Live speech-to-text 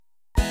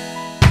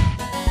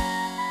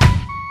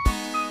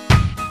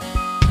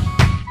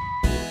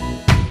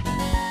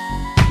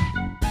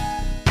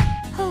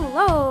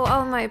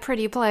my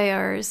pretty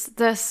players.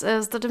 This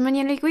is the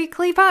Dominion League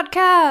Weekly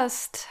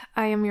Podcast.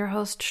 I am your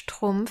host,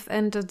 Strumpf,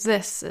 and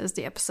this is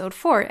the episode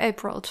for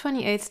April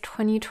 28th,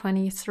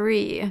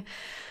 2023.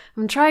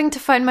 I'm trying to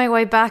find my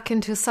way back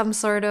into some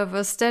sort of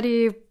a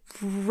steady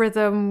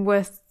rhythm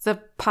with the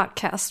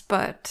podcast,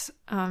 but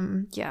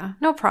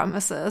no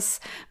promises.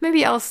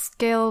 Maybe I'll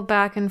scale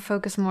back and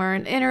focus more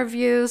on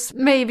interviews.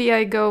 Maybe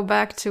I go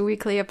back to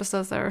weekly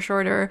episodes that are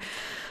shorter.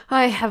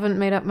 I haven't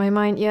made up my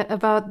mind yet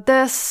about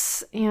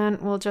this,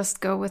 and we'll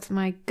just go with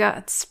my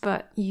guts,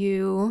 but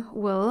you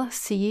will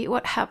see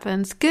what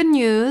happens. Good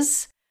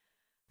news!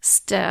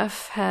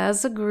 Steph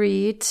has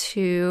agreed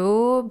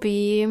to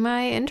be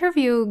my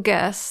interview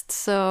guest,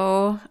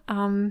 so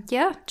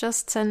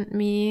just send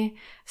me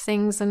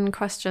things and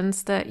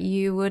questions that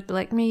you would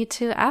like me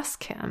to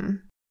ask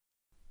him.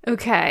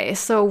 Okay,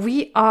 so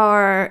we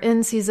are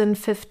in season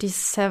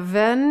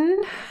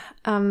 57.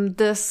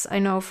 This I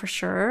know for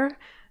sure.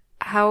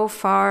 How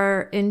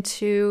far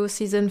into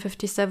season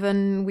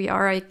 57 we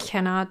are, I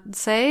cannot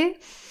say,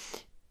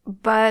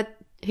 but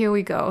here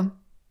we go.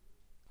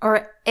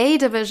 Our A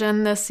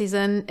division this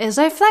season is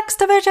a flex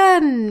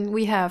division.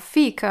 We have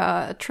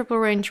Fika, Triple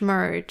Range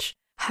Merge,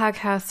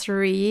 Hagha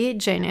 3,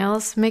 Jane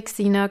Ailes,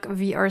 Mixinuk,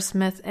 VR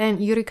Smith, and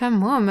Yurika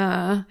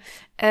Momo.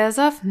 As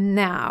of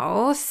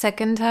now,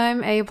 second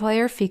time A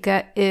player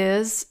Fika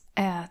is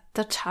at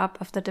the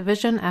top of the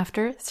division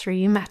after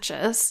 3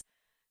 matches.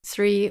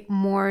 3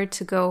 more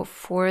to go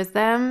for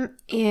them,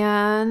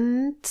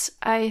 and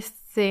I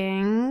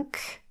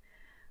think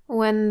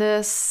when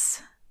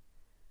this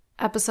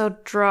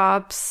episode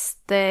drops,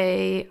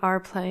 they are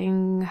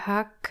playing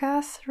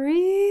Haka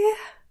 3?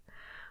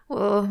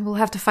 We'll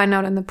have to find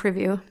out in the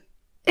preview.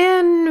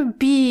 In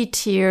B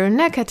tier,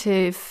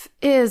 Negative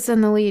is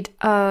in the lead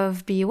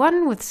of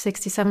B1 with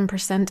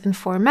 67% in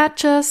 4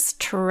 matches.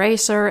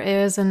 Tracer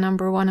is in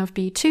number 1 of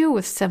B2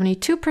 with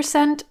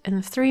 72%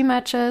 in 3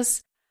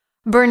 matches.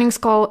 Burning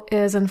Skull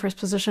is in first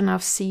position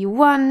of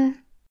C1.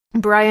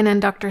 Brian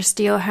and Dr.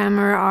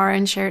 Steelhammer are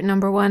in shared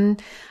number 1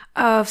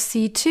 of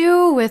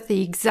C2 with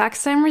the exact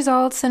same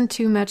results and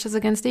 2 matches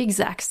against the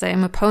exact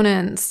same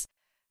opponents.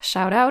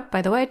 Shout out,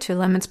 by the way, to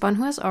Lemon Spawn,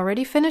 who has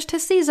already finished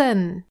his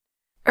season.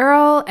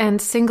 Earl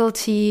and Single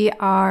T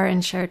are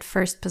in shared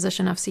first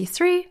position of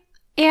C3,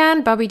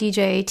 and Bobby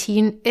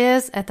DJ18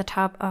 is at the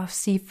top of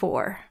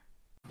C4.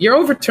 You're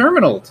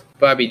over-terminaled,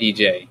 Bobby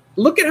DJ.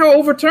 Look at how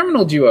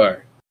over-terminaled you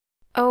are.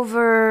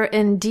 Over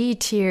in D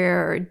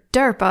tier,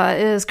 Derpa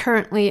is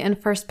currently in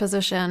first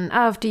position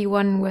of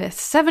D1 with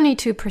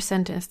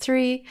 72% in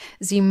 3.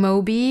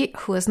 Zmobi,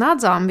 who is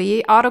not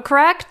zombie,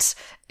 autocorrect,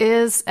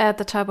 is at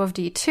the top of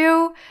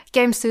D2.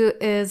 Gamesu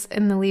is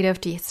in the lead of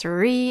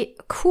D3.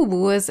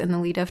 Kubu is in the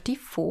lead of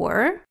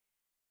D4.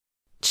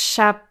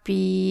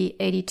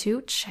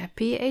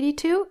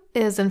 Chappy82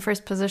 is in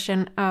first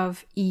position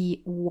of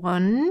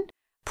E1.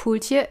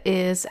 Pultje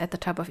is at the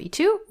top of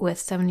E2 with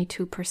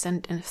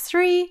 72% in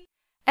 3.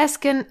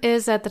 Eskin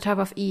is at the top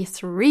of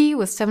E3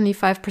 with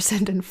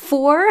 75% in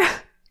 4.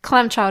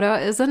 Clam Chowder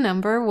is the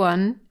number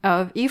 1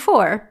 of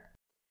E4.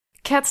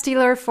 Cat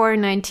Stealer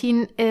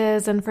 419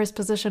 is in first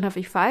position of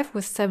E5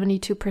 with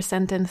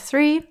 72% in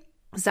 3.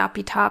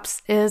 Zappy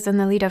Tops is in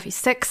the lead of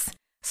E6.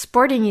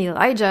 Sporting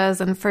Elijah is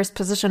in first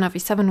position of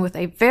E7 with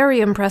a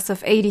very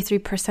impressive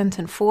 83%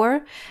 in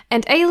 4.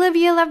 And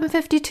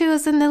A-Livy1152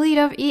 is in the lead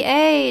of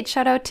E8.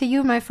 Shout out to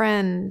you, my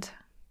friend.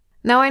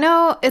 Now, I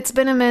know it's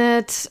been a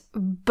minute,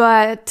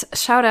 but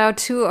shout out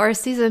to our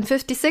season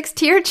 56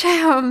 tier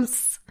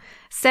champs.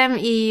 Sam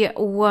E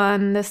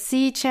won the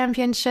C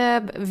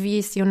championship,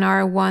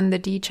 Visionar won the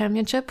D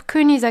championship,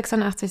 Köni 86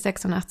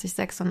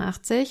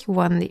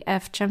 won the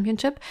F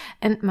championship,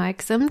 and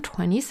Mike Sim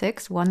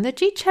 26 won the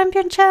G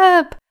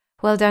championship.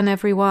 Well done,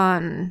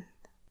 everyone.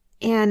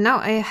 And now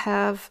I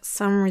have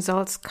some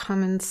results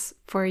comments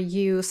for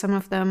you, some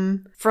of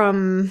them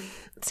from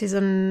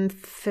season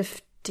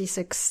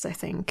 56, I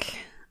think.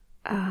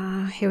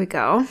 Here we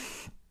go.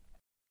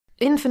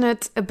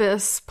 Infinite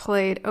Abyss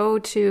played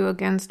 0-2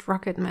 against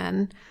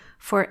Rocketman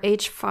for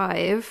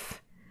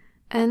H5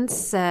 and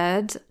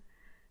said,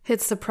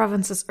 hits the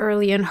provinces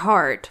early and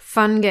hard.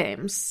 Fun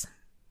games.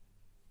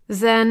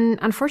 Then,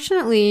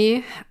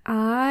 unfortunately,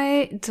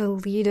 I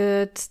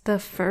deleted the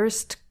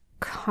first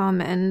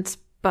comment,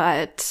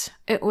 but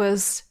it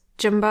was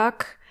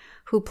Jimbok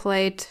who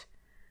played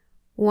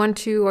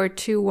 1-2 or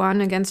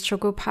 2-1 against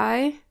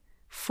Chocopie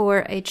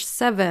for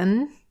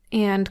H7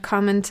 and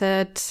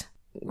commented,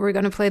 we're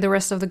going to play the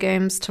rest of the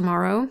games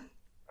tomorrow.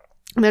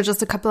 And then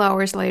just a couple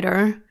hours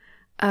later,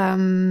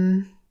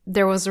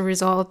 there was a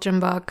result,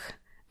 Jimbok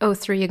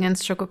 0-3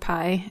 against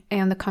Chocopie,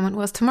 and the comment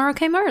was, tomorrow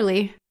came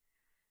early.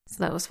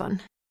 So that was fun.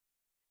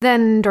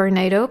 Then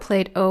Tornado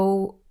played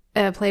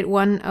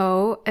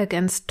 1-0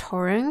 against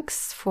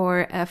Torrents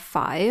for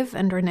F5,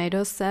 and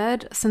Tornado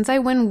said, since I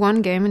win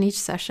 1 game in each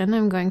session,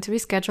 I'm going to be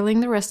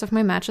scheduling the rest of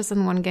my matches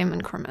in 1 game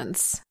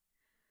increments.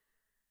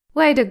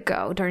 Way to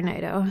go,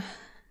 Tornado.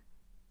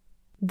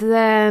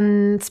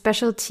 Then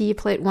Special T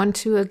played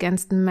 1-2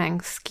 against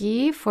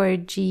Manksky for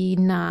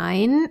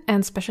G9,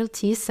 and Special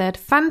T said,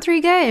 fun 3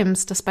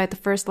 games, despite the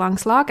first long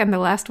slog and the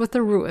last with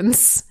the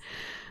ruins.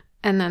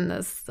 And then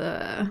this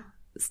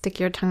stick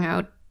your tongue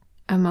out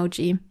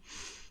emoji.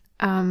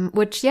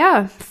 Which,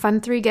 yeah, fun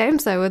 3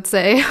 games, I would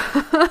say.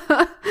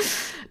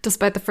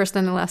 Despite the first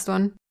and the last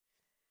one.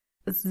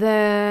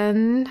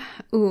 Then,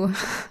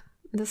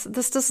 this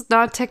does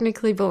not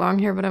technically belong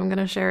here, but I'm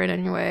gonna share it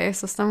anyway.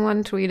 So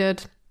someone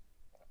tweeted,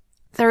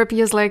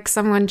 therapy is like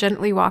someone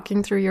gently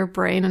walking through your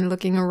brain and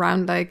looking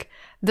around like,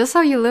 this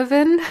how you live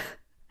in?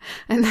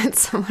 And then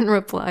someone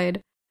replied,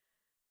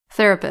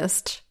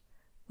 therapist,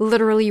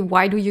 literally,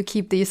 why do you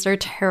keep these? They're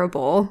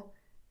terrible.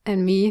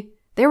 And me,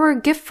 they were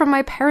a gift from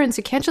my parents.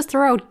 You can't just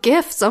throw out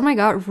gifts. Oh my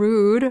god,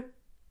 rude.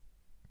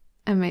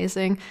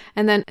 Amazing.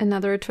 And then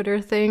another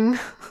Twitter thing.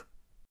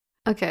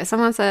 Okay,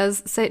 someone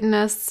says,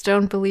 Satanists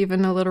don't believe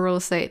in a literal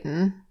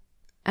Satan.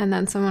 And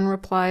then someone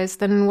replies,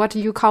 then what do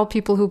you call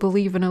people who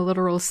believe in a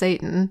literal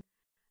Satan?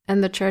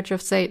 And the Church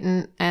of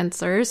Satan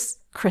answers,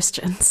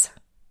 Christians.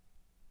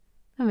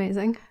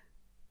 Amazing.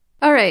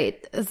 All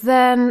right,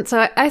 then,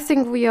 so I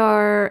think we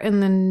are in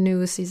the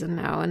new season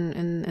now,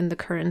 in the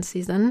current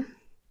season,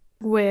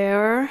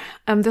 where,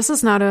 this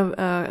is not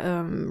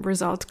a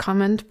result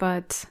comment,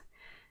 but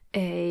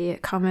a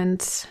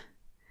comment,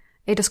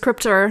 a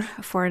descriptor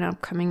for an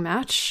upcoming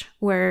match,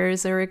 where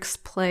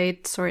Xerix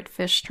played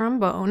Swordfish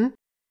Trombone.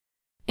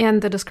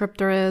 And the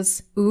descriptor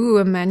is, ooh,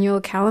 a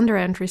manual calendar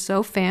entry,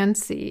 so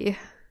fancy.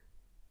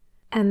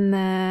 And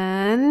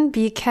then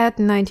BCat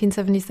in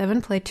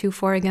 1977 played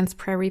 2-4 against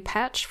Prairie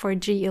Patch for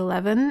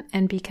G11.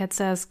 And BCat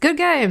says, good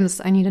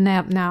games, I need a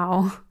nap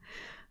now.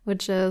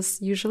 Which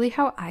is usually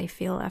how I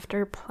feel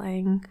after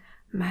playing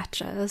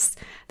matches.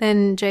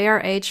 Then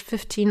JRH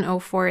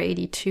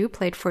 150482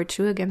 played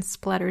 4-2 against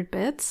Splattered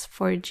Bits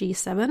for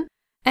G7.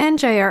 And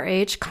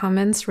JRH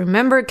comments,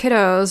 remember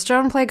kiddos,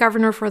 don't play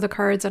governor for the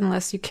cards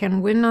unless you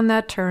can win on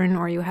that turn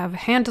or you have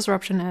hand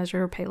disruption as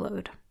your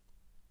payload.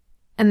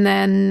 And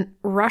then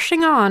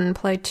Rushing On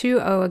played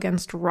 2-0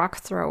 against Rock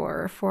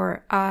Thrower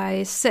for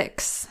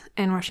I6.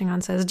 And Rushing On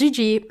says,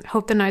 GG,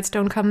 hope the knights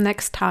don't come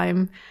next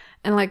time.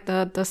 And like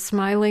the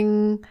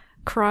smiling,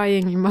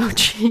 crying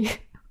emoji.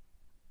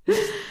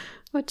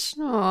 Which,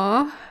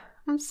 aw,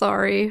 I'm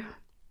sorry.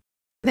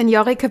 Then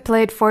Jorike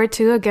played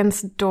 4-2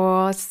 against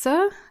Dorce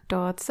in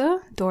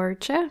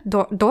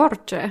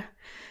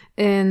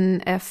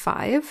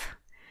F5.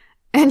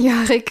 And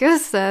Jorike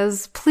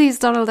says, please,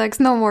 Donald X,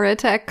 no more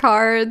attack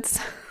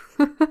cards.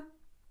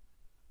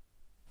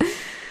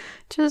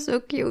 Just so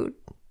cute.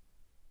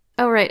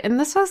 Oh, right. And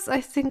this was,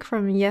 I think,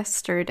 from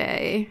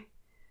yesterday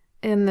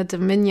in the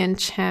Dominion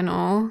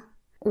channel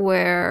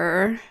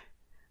where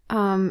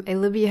a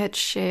Libby had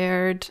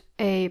shared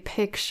a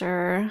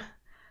picture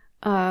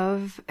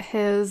of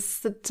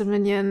his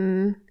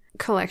Dominion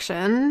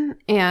collection,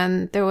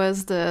 and there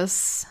was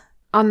this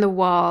on the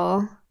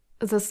wall,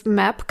 this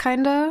map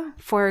kinda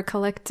for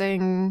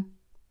collecting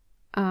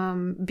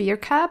beer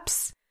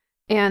caps,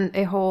 and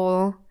a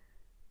whole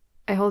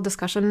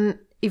discussion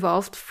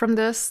evolved from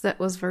this that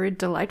was very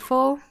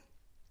delightful,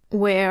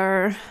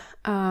 where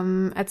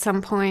at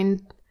some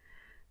point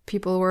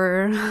people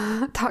were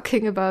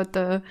talking about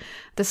the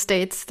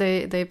states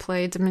they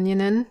play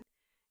Dominion in.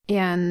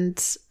 And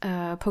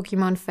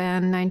Pokemon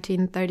fan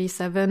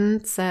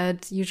 1937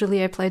 said,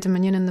 usually I play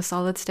Dominion in the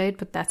solid state,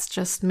 but that's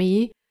just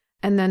me.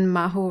 And then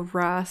Maho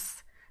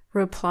Wrath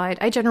replied,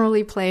 I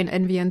generally play in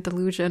Envy and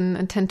Delusion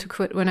and tend to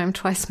quit when I'm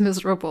twice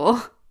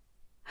miserable.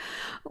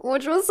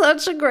 Which was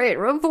such a great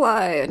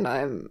reply, and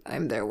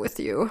I'm there with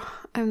you.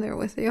 I'm there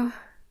with you.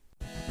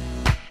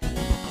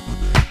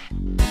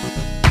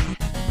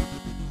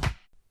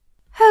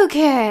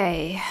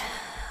 Okay,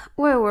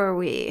 where were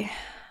we?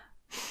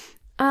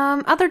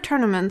 Other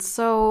tournaments.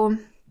 So,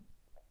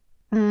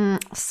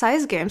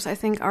 size games, I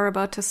think, are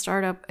about to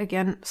start up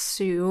again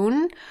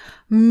soon.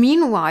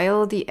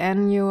 Meanwhile, the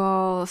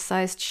annual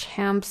Size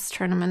Champs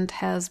tournament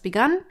has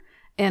begun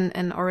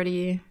and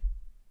already,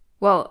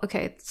 well,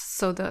 okay,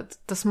 so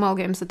the Small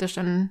Games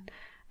edition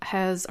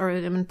has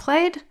already been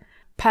played.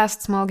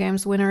 Past Small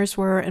Games winners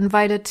were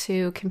invited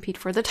to compete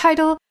for the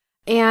title.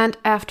 And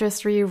after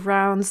 3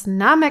 rounds,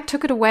 Namek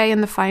took it away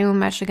in the final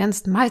match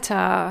against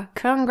Malta.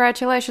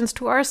 Congratulations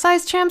to our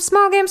Size Champ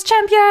Small Games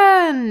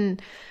champion!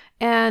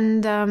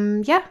 And,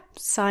 yeah,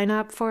 sign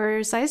up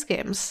for Size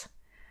Games.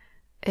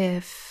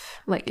 I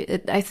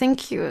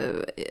think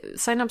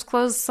sign-ups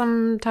close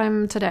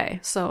sometime today.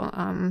 So,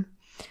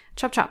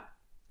 chop chop.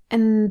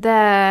 And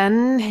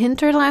then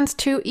Hinterlands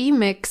 2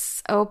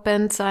 Emix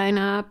opened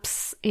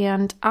sign-ups,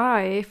 and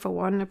I, for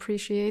one,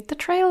 appreciate the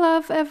trail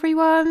of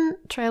everyone.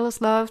 Trail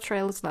is love,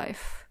 trail is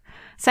life.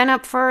 Sign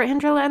up for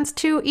Hinterlands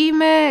 2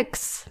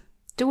 Emix!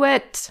 Do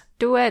it!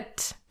 Do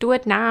it! Do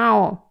it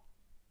now!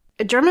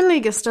 German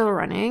League is still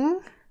running,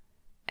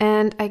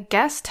 and I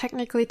guess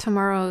technically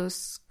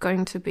tomorrow's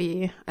going to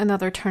be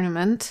another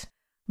tournament,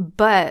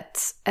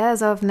 But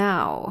as of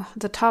now,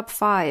 the top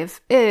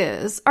 5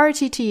 is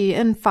RTT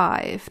in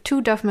 5,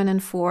 2 Duffman in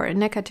 4,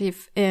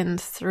 Negative in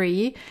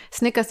 3,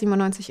 Snickers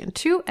 97 in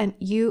 2, and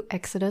You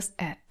Exodus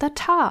at the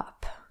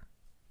top.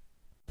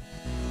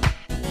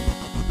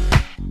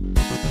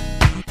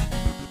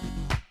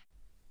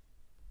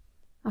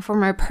 For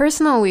my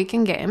personal week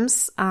in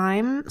games,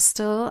 I'm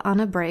still on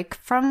a break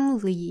from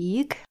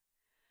League.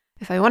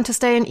 If I want to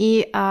stay in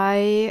E,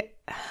 I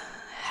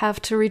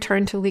have to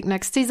return to League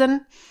next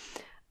season.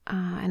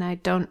 And I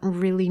don't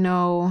really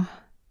know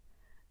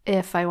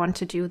if I want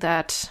to do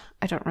that.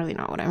 I don't really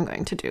know what I'm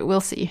going to do. We'll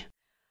see.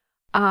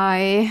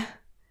 I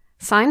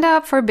signed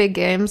up for big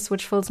games,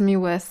 which fills me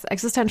with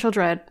existential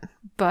dread.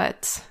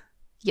 But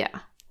yeah,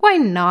 why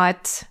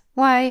not?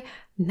 Why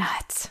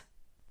not?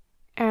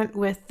 And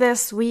with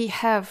this, we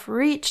have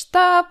reached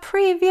the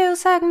preview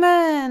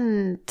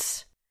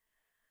segment.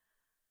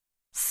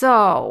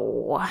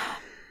 So,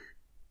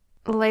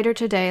 later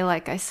today,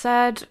 like I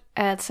said,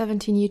 at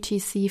 17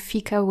 UTC,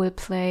 Fika will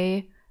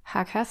play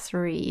Haka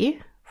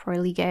 3 for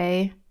League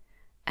A.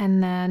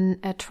 And then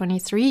at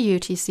 23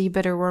 UTC,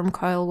 Bitterworm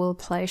Coil will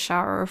play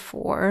Shower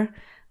for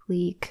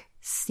League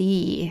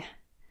C.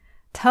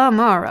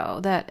 Tomorrow,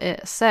 that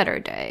is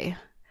Saturday,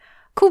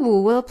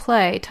 Kubu will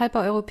play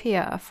Typo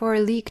Europea for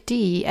League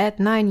D at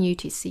 9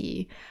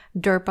 UTC.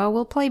 Derpa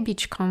will play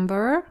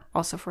Beachcomber,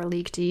 also for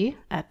League D,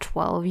 at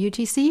 12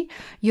 UTC.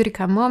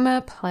 Yurika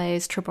Mome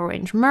plays Triple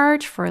Range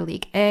Merge for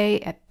League A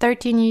at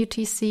 13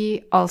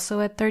 UTC. Also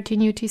at 13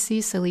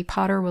 UTC, Silly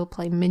Potter will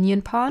play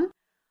Minion Pawn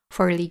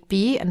for League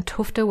B, and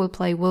Tufte will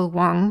play Will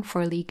Wong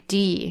for League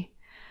D.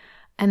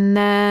 And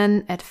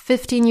then at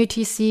 15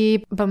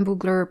 UTC,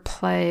 Bamboogler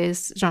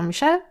plays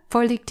Jean-Michel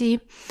for League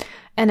D.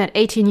 And at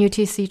 18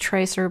 UTC,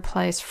 Tracer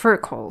plays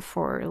Furkle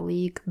for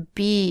League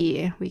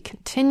B. We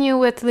continue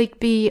with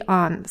League B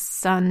on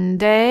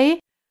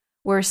Sunday,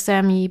 where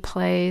Sammy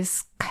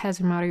plays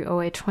Kazumaru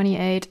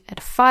 0828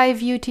 at 5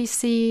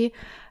 UTC.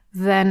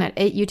 Then at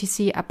 8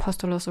 UTC,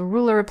 Apostoloso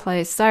Ruler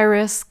plays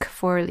Cyrisk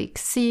for League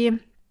C.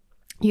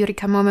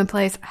 Yurika Momen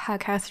plays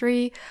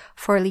HK3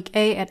 for League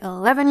A at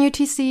 11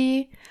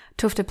 UTC.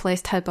 Tufte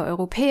plays Talpa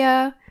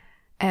Europea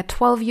at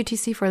 12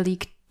 UTC for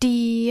League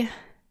D.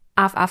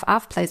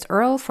 Af plays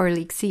Earl for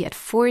League C at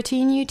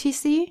 14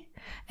 UTC.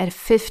 At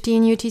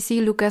 15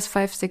 UTC, Lucas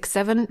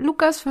 567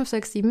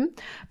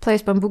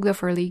 plays Bamboogler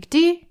for League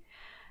D.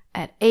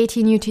 At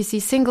 18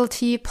 UTC, Single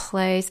T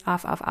plays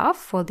Af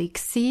for League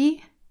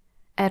C.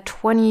 At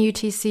 20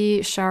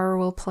 UTC, Shower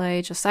will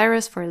play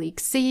Josiris for League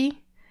C.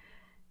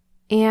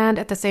 And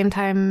at the same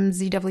time,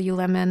 ZW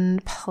Lemon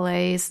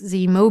plays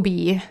Z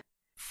Moby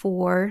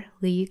for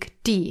League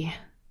D.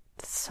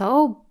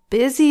 So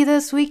busy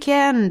this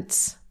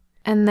weekend.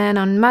 And then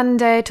on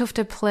Monday,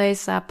 Tufte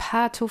plays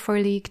Zapato for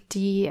League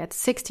D at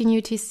 16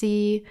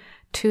 UTC.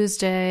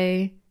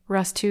 Tuesday,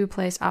 Rust2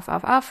 plays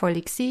Af for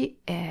League C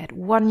at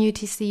 1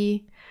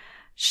 UTC.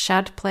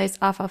 Shad plays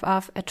Af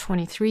at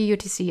 23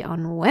 UTC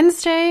on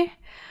Wednesday.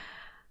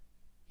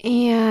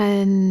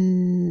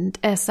 And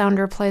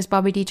Sounder plays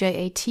Bobby DJ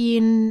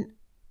 18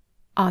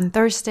 on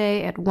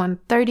Thursday at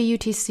 1:30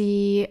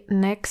 UTC.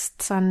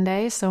 Next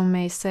Sunday, so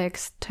May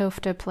 6th,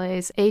 Tufte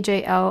plays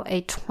AJL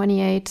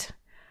 828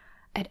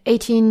 at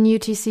 18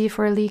 UTC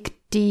for League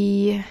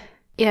D.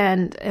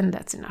 And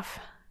that's enough.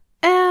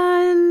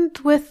 And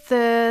with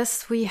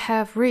this, we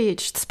have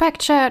reached Spec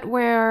Chat,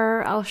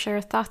 where I'll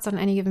share thoughts on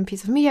any given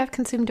piece of media I've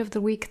consumed of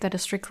the week that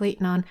is strictly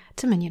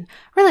non-Dominion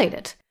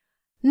related.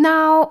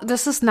 Now,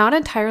 this is not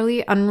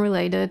entirely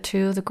unrelated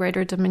to the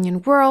greater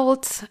Dominion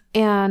world,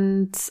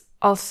 and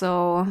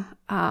also,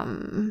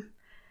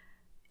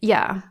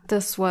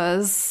 this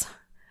was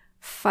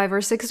 5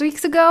 or 6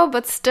 weeks ago,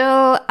 but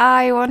still,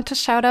 I want to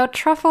shout out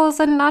Truffles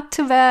and Not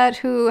Too Bad,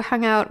 who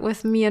hung out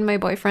with me and my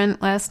boyfriend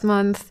last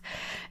month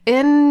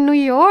in New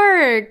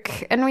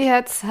York, and we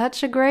had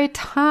such a great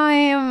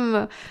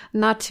time.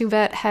 Not Too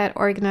Bad had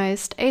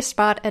organized a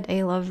spot at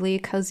a lovely,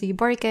 cozy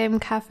board game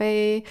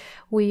cafe.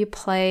 We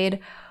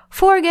played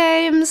 4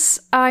 games.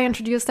 I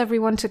introduced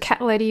everyone to Cat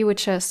Lady,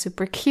 which is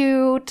super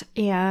cute,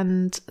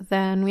 and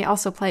then we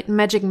also played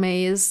Magic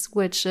Maze,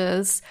 which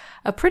is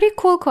a pretty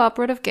cool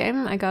cooperative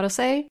game, I gotta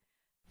say,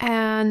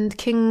 and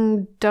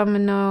King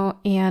Domino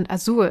and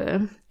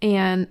Azul.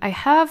 And I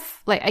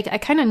have, I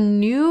kind of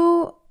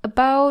knew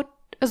about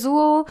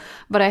Azul,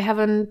 but I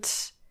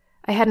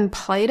hadn't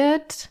played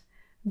it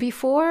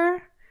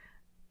before.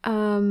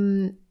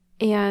 And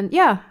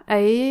yeah,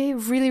 I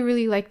really,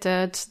 really liked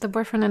it. The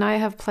boyfriend and I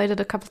have played it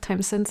a couple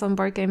times since on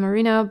Board Game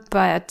Arena,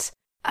 but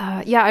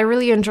I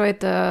really enjoyed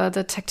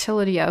the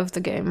tactility of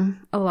the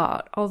game a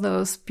lot. All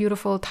those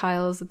beautiful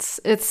tiles.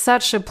 It's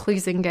such a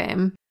pleasing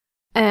game.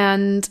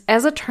 And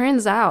as it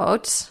turns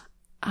out,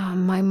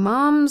 my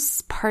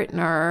mom's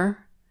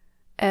partner,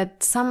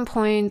 at some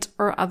point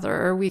or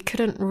other, we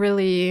couldn't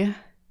really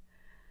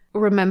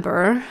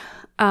remember,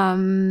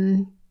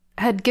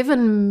 had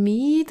given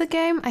me the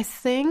game, I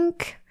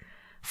think,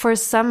 for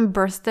some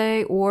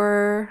birthday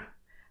or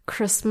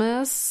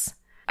Christmas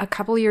a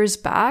couple years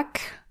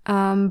back.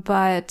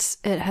 but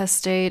it has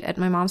stayed at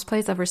my mom's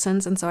place ever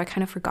since, and so I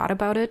kind of forgot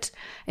about it.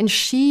 And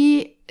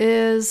she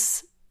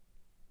is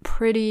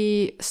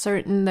pretty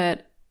certain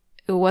that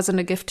it wasn't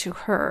a gift to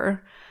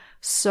her.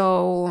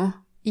 So,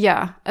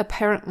 yeah,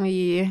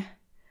 apparently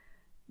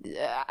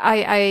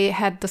I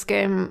had this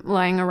game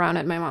lying around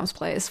at my mom's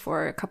place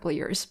for a couple of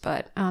years,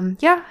 but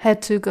yeah,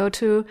 had to go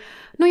to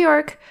New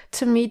York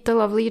to meet the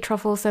lovely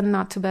Truffles and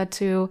Not Too Bad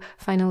to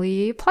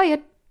finally play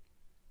it.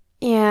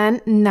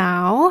 And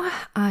now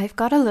I've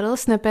got a little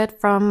snippet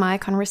from my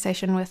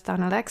conversation with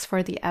Donald X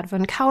for the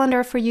Advent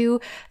calendar for you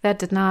that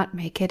did not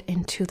make it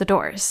into the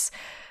doors.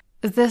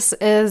 This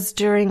is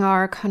during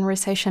our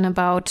conversation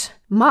about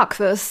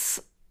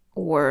Marquis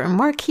or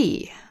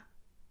Marquis.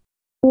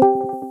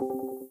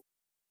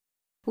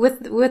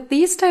 With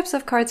these types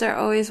of cards, I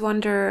always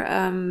wonder,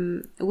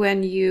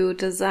 when you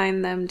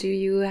design them, do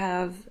you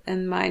have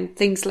in mind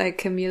things like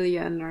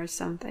chameleon or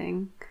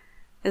something?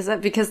 Is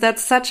that because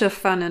that's such a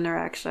fun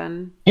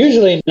interaction?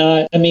 Usually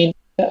not. I mean,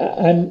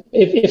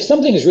 if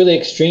something is really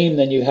extreme,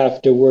 then you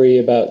have to worry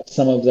about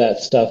some of that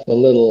stuff a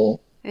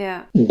little.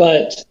 Yeah.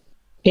 But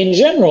in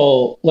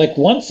general, like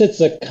once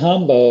it's a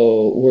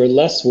combo, we're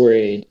less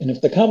worried. And if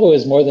the combo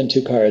is more than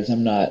 2 cards,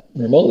 I'm not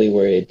remotely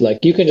worried.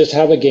 Like you can just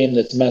have a game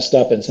that's messed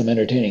up in some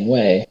entertaining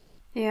way.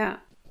 Yeah.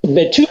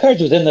 But 2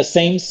 cards within the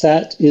same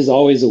set is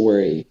always a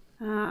worry.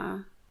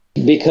 Ah.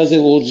 Because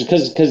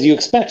you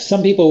expect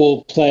some people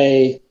will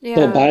play,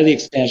 they'll buy the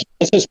expansion.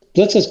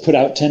 Let's just put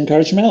out 10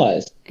 cards from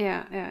allies.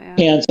 Yeah.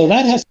 And so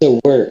that has to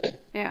work.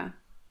 Yeah.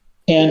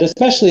 And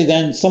especially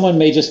then someone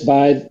may just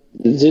have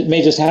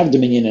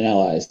Dominion and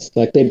allies.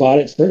 Like they bought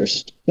it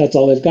first. That's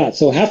all they've got.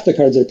 So half the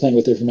cards they're playing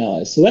with are from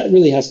allies. So that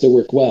really has to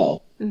work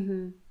well.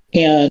 Mm-hmm.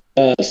 And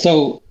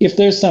so if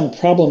there's some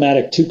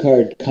problematic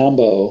 2-card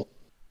combo,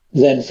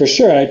 then for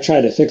sure I try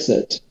to fix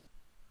it.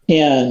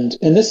 And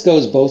this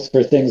goes both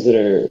for things that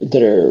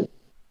are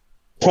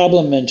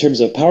problem in terms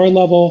of power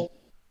level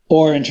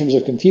or in terms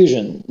of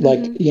confusion.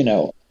 Like,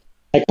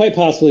 I quite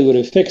possibly would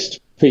have fixed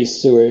Priest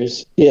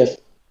Sewers if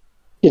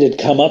it had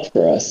come up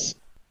for us.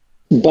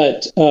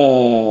 But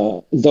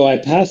though I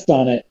passed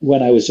on it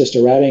when I was just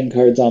errating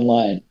cards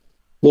online.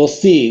 We'll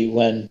see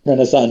when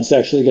Renaissance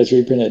actually gets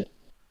reprinted.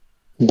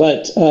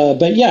 But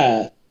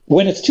yeah,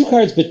 when it's 2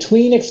 cards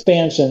between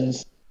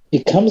expansions,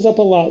 it comes up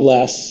a lot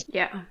less.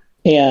 Yeah.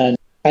 And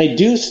I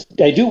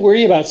do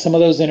worry about some of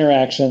those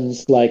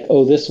interactions, like,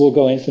 oh, this will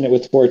go infinite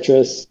with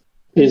Fortress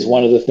is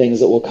one of the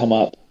things that will come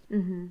up.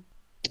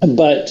 Mm-hmm.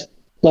 But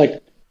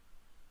like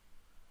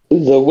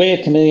the way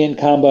a Chameleon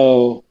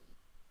combo,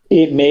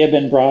 it may have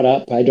been brought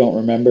up. I don't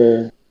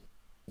remember,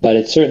 but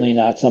it's certainly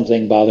not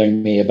something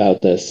bothering me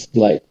about this.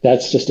 Like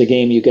that's just a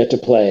game you get to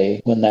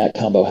play when that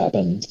combo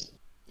happens.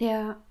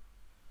 Yeah.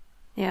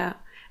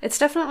 It's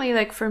definitely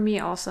like for me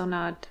also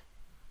not.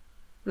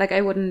 Like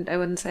I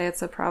wouldn't say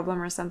it's a problem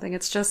or something.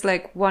 It's just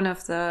like one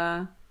of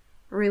the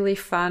really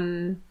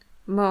fun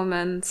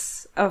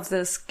moments of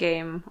this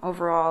game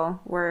overall,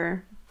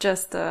 where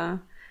just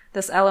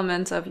this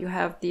element of you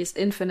have these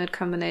infinite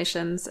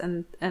combinations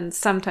and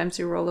sometimes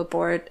you roll a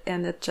board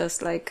and it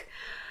just like,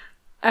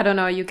 I don't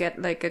know, you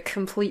get like a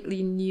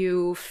completely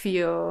new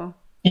feel.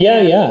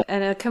 Yeah.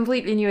 And a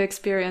completely new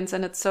experience,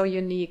 and it's so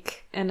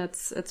unique and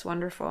it's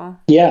wonderful.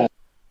 Yeah.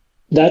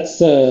 That's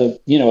a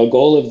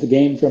goal of the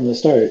game from the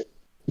start.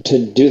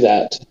 To do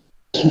that.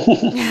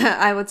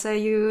 I would say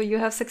you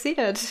have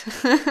succeeded.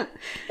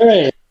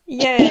 Hooray.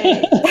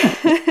 Yay.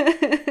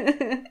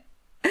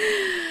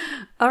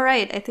 All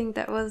right, I think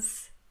that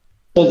was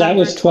So that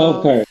was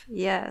 12 cards.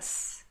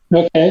 Yes.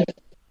 Okay.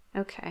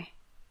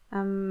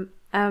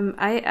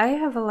 I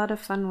have a lot of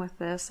fun with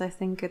this. I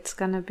think it's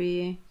gonna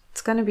be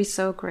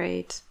so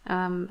great.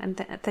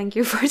 And thank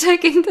you for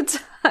taking the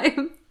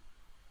time.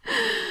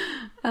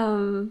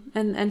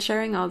 And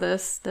sharing all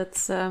this.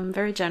 That's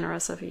very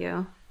generous of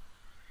you.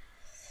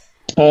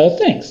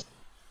 Thanks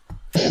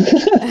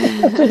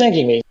for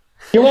thanking me.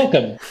 You're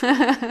welcome.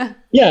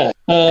 Yeah.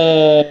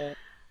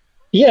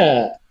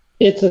 Yeah.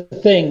 It's a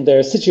thing. There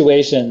are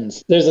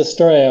situations. There's a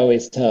story I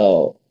always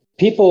tell.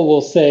 People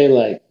will say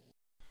like,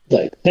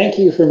 thank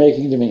you for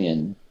making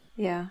Dominion.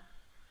 Yeah.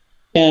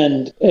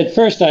 And at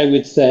first I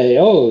would say,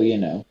 oh,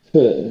 it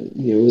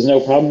was no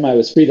problem. I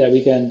was free that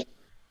weekend.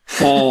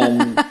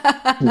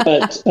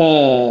 But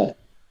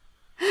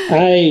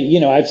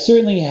I've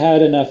certainly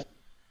had enough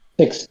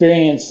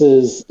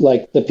experiences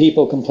like the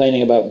people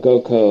complaining about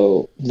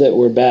GoCo that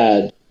were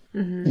bad,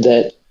 mm-hmm.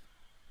 that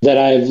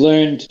I've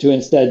learned to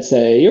instead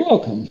say, you're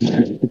welcome.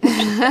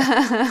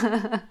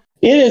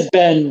 It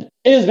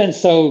has been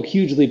so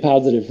hugely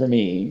positive for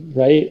me,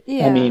 right?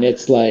 Yeah. I mean,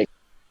 it's like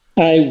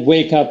I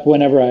wake up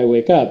whenever I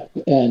wake up,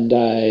 and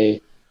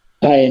I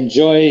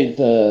enjoy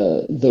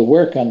the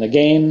work on the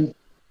game.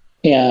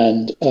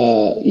 And,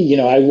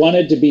 I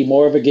wanted to be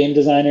more of a game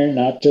designer,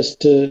 not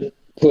just to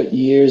put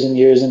years and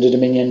years into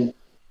Dominion.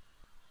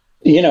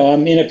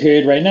 I'm in a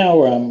period right now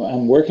where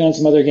I'm working on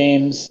some other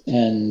games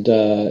and,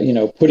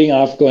 putting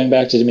off going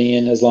back to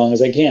Dominion as long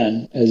as I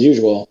can, as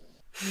usual.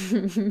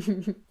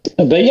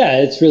 But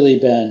yeah, it's really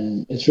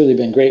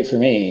been great for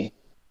me.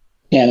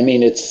 And I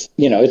mean, it's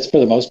for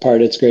the most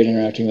part, it's great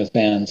interacting with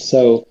fans.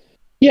 So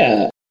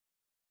yeah.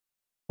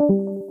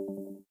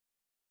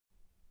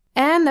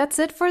 And that's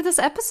it for this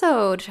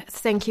episode.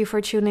 Thank you for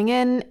tuning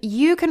in.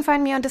 You can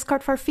find me on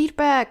Discord for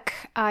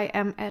feedback. I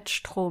am at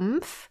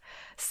Strumpf.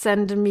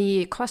 Send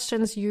me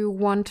questions you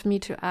want me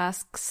to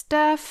ask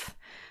Steph.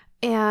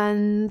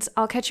 And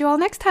I'll catch you all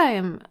next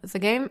time. The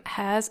game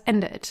has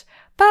ended.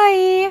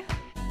 Bye!